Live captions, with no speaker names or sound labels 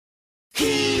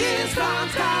is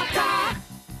Franz Kafka.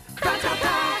 Franz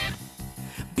Kafka.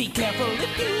 Be careful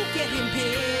if you get him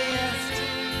pissed.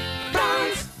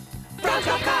 Franz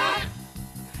Kafka.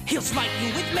 He'll smite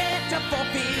you with metaphor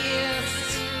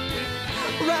fists.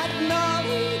 Right all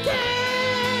he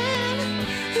can.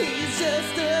 He's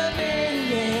just a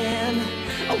man,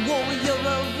 a warrior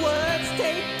of words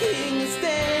taking a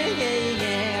stand.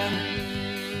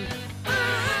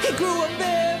 He grew up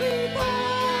very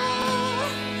poor.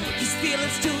 His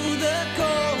feelings to the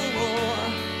core.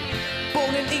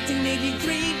 Born in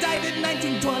 1883, died in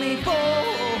 1924.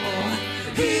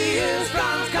 He is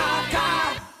Franz Kafka.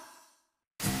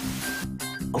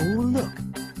 Oh, look.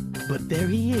 But there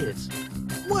he is.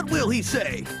 What will he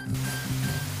say?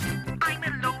 I'm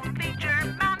a lonely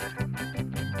German.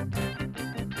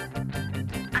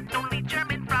 A lonely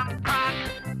German from Prague.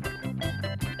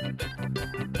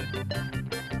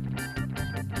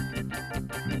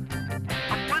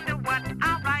 I wonder what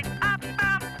I'll write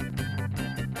about.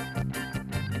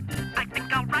 I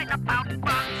think I'll write about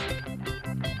bugs.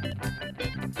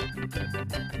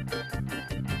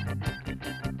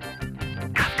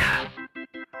 Kafka.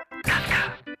 Kafka.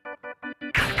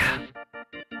 Kafka.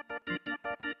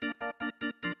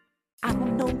 I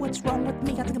don't know what's wrong with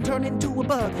me, I think I'm turning into a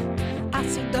bug. I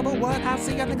see double what I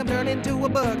see, I think I'm turning into a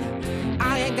bug.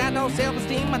 I ain't got no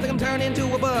self-esteem, I think I'm turning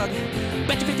into a bug.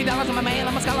 Bet you $50 on my man,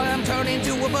 I'm a scholar, I'm turning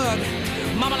into a bug.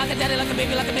 Mama like a daddy, like a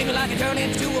baby, like a baby, like a turn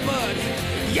into a bug.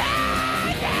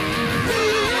 Yeah, yeah!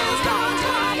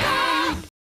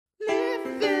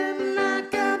 Living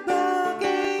like a bug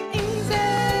ain't easy.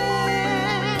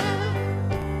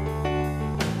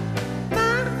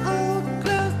 My old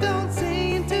clothes don't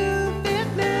seem to fit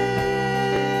me.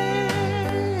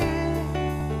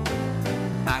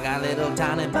 I got little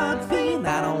tiny bug feet,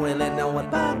 I don't really know what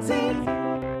bugs eat.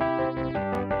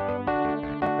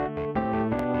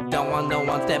 Don't want no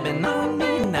one stepping on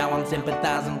me, now I'm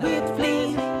sympathizing with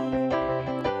fleas.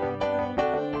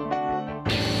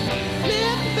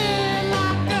 Living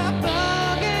like a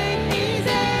bug ain't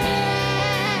easy.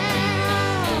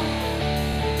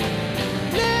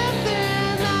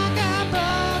 Living like a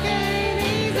bug ain't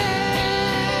easy.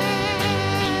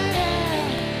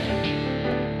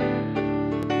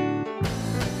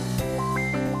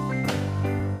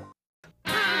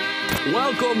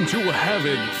 Welcome to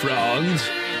heaven, Franz.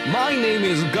 My name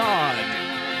is God.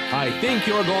 I think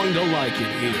you're going to like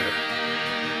it here.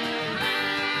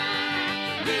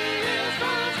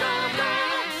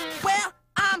 Well,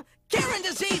 I'm curing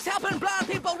disease, helping blind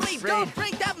people read. Don't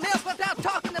drink that milk without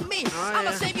talking to me. I'm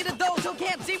a savior to those who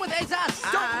can't see with their eyes.